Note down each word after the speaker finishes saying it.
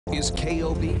Is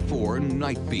KOB4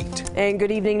 Night Beat. And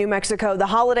good evening, New Mexico. The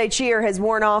holiday cheer has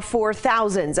worn off for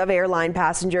thousands of airline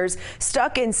passengers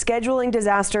stuck in scheduling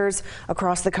disasters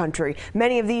across the country.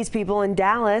 Many of these people in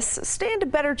Dallas stand a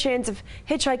better chance of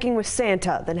hitchhiking with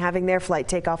Santa than having their flight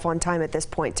take off on time at this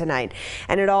point tonight.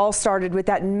 And it all started with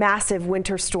that massive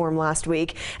winter storm last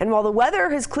week. And while the weather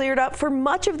has cleared up for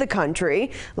much of the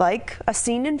country, like a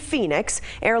scene in Phoenix,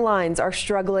 airlines are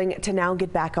struggling to now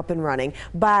get back up and running.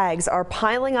 Bags are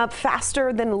piling up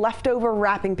faster than leftover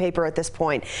wrapping paper at this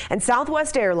point. And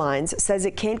Southwest Airlines says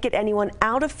it can't get anyone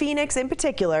out of Phoenix in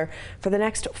particular for the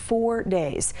next 4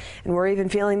 days. And we're even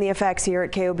feeling the effects here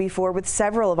at KOB4 with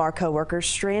several of our coworkers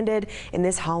stranded in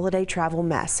this holiday travel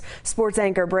mess. Sports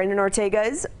anchor Brandon Ortega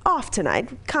is off tonight,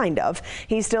 kind of.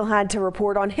 He still had to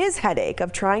report on his headache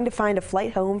of trying to find a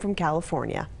flight home from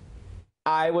California.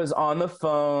 I was on the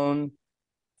phone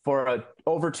for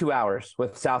over 2 hours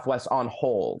with Southwest on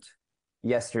hold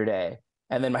yesterday,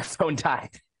 and then my phone died.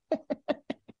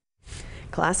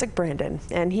 Classic Brandon.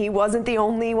 And he wasn't the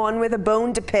only one with a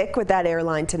bone to pick with that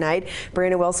airline tonight.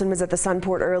 Brandon Wilson was at the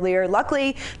Sunport earlier,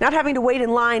 luckily not having to wait in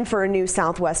line for a new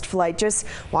Southwest flight, just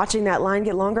watching that line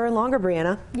get longer and longer,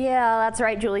 Brianna. Yeah, that's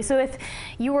right, Julie. So if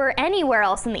you were anywhere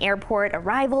else in the airport,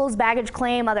 arrivals, baggage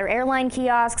claim, other airline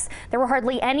kiosks, there were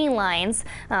hardly any lines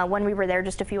when we were there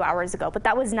just a few hours ago. But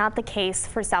that was not the case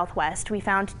for Southwest. We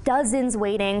found dozens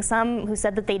waiting, some who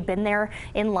said that they'd been there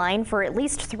in line for at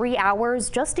least 3 hours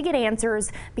just to get answers,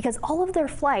 because all of their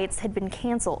flights had been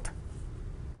canceled.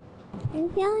 I'm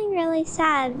feeling really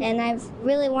sad, and I've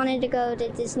really wanted to go to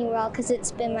Disney World because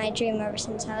it's been my dream ever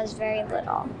since I was very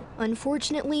little.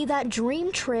 Unfortunately, that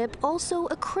dream trip, also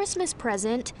a Christmas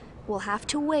present, will have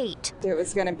to wait. It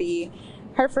was going to be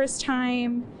her first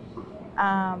time,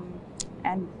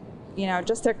 and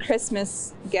just a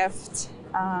Christmas gift.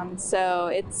 So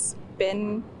it's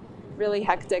been really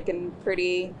hectic and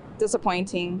pretty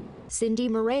disappointing. Cindy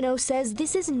Moreno says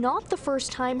this is not the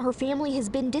first time her family has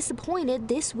been disappointed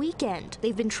this weekend.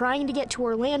 They've been trying to get to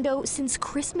Orlando since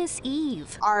Christmas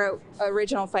Eve. Our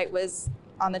original flight was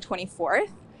on the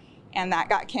 24th, and that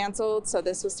got canceled. So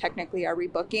this was technically our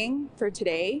rebooking for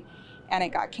today, and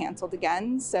it got canceled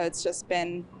again. So it's just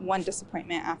been one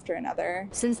disappointment after another.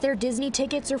 Since their Disney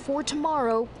tickets are for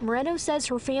tomorrow, Moreno says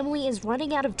her family is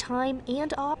running out of time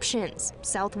and options.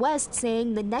 Southwest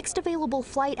saying the next available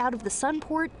flight out of the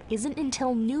Sunport isn't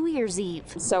until New Year's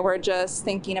Eve. So we're just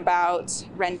thinking about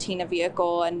renting a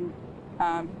vehicle and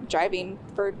driving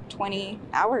for 20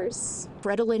 hours.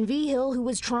 Fredalyn Vigil, who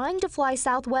was trying to fly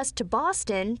Southwest to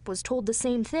Boston, was told the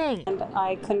same thing. And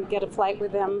I couldn't get a flight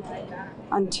with them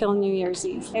until New Year's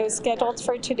Eve. It was scheduled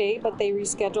for today, but they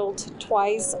rescheduled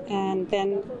twice and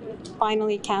then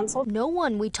finally canceled. No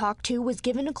one we talked to was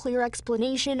given a clear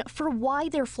explanation for why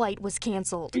their flight was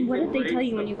canceled. What did they tell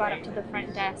you when you got up to the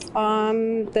front desk?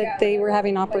 That they were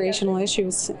having operational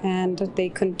issues and they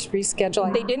couldn't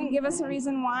reschedule. They didn't give us a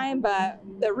reason why, but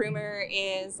the rumor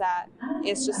is that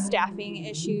it's just staffing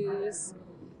issues.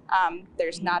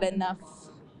 There's not enough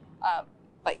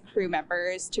crew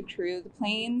members to crew the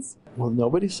planes. Well,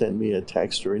 nobody sent me a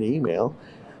text or an email,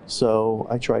 so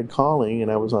I tried calling,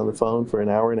 and I was on the phone for an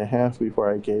hour and a half before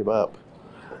I gave up.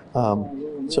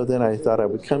 So then I thought I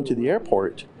would come to the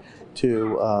airport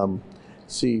to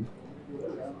see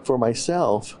for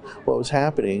myself what was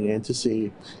happening and to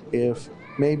see if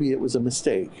maybe it was a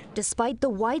mistake. Despite the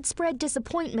widespread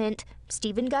disappointment,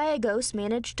 Stephen Gallegos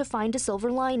managed to find a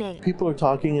silver lining. People are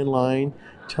talking in line,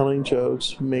 telling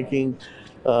jokes, making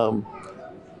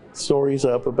stories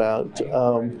up about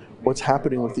what's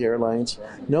happening with the airlines.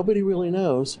 Nobody really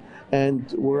knows,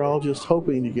 and we're all just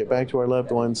hoping to get back to our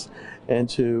loved ones and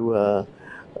to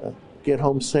get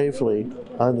home safely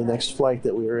on the next flight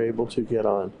that we were able to get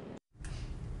on.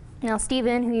 Now,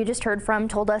 Stephen, who you just heard from,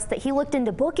 told us that he looked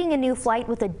into booking a new flight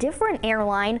with a different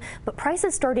airline, but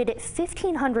prices started at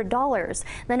 $1,500.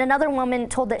 Then another woman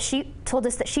told us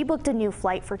that she booked a new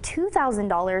flight for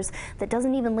 $2,000 that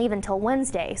doesn't even leave until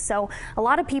Wednesday. So a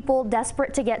lot of people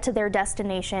desperate to get to their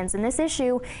destinations, and this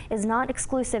issue is not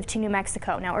exclusive to New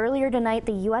Mexico. Now, earlier tonight,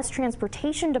 the U.S.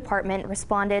 Transportation Department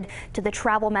responded to the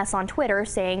travel mess on Twitter,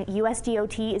 saying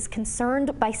USDOT is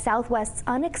concerned by Southwest's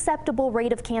unacceptable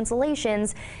rate of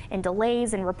cancellations and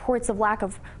delays and reports of lack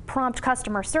of prompt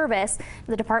customer service.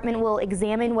 The department will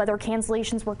examine whether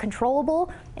cancellations were controllable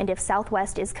and if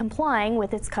Southwest is complying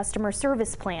with its customer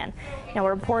service plan. Now, a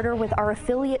reporter with our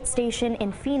affiliate station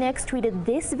in Phoenix tweeted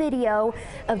this video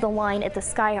of the line at the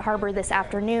Sky Harbor this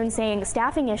afternoon, saying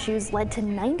staffing issues led to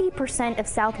 90% of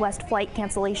Southwest flight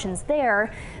cancellations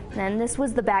there. And this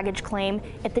was the baggage claim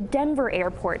at the Denver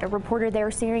airport. A reporter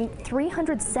there saying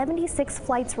 376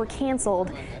 flights were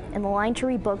canceled, and the line to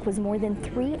rebook was more than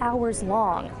 3 hours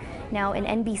long. Now, an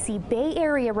NBC Bay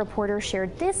Area reporter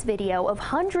shared this video of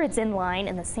hundreds in line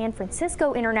in the San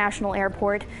Francisco International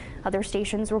Airport. Other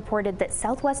stations reported that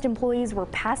Southwest employees were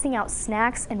passing out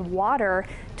snacks and water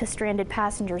to stranded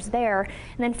passengers there.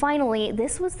 And then finally,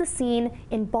 this was the scene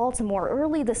in Baltimore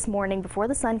early this morning before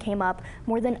the sun came up.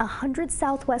 More than 100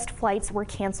 Southwest flights were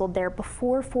canceled there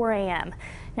before 4 a.m.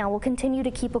 Now, we'll continue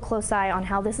to keep a close eye on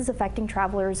how this is affecting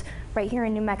travelers right here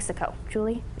in New Mexico.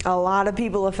 Julie? A lot of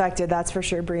people affected, that's for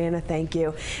sure, Brianna. Thank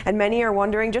you. And many are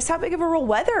wondering just how big of a role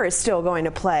weather is still going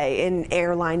to play in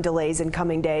airline delays in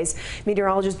coming days.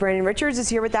 Meteorologist Brandon Richards is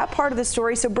here with that part of the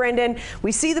story. So, Brandon,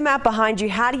 we see the map behind you.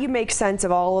 How do you make sense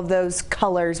of all of those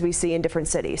colors we see in different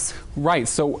cities? Right.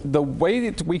 So the way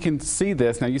that we can see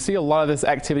this, now you see a lot of this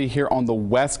activity here on the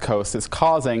West Coast is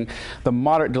causing the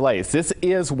moderate delays. This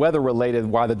is weather related,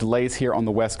 why the delays here on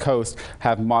the West Coast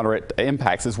have moderate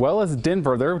impacts, as well as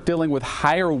Denver. They're dealing with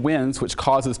higher winds, which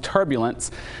causes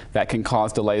turbulence that can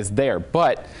cause delays there.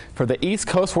 But for the East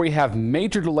Coast, where you have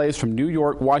major delays from New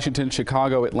York, Washington,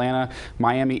 Chicago, Atlanta,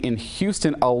 Miami, and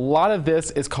Houston, a lot of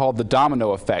this is called the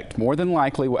domino effect. More than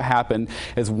likely what happened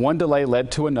is one delay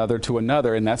led to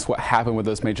another, and that's what happened with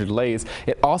those major delays.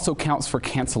 It also counts for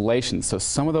cancellations. So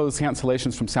some of those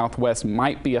cancellations from Southwest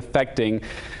might be affecting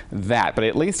that. But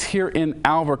at least here in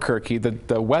Albuquerque,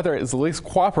 the weather is at least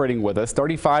cooperating with us.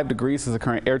 35 degrees is the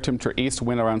current air temperature. East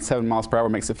wind around 7 miles per hour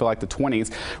makes it feel like the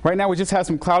 20s. Right now we just have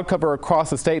some cloud cover across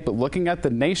the state, but looking at the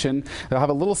nation, they'll have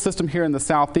a little system here in the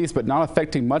southeast, but not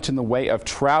affecting much in the way of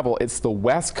travel. It's the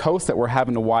West Coast that we're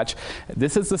having to watch.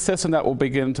 This is the system that will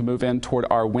begin to move in toward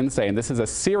our Wednesday, and this is a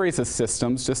series of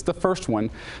systems, just the first one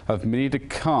of many to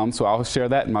come. So I'll share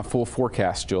that in my full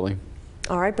forecast, Julie.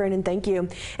 All right, Brandon, thank you.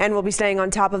 And we'll be staying on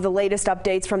top of the latest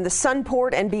updates from the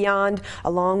Sunport and beyond,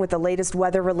 along with the latest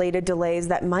weather-related delays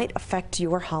that might affect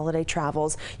your holiday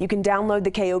travels. You can download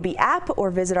the KOB app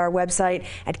or visit our website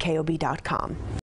at KOB.com.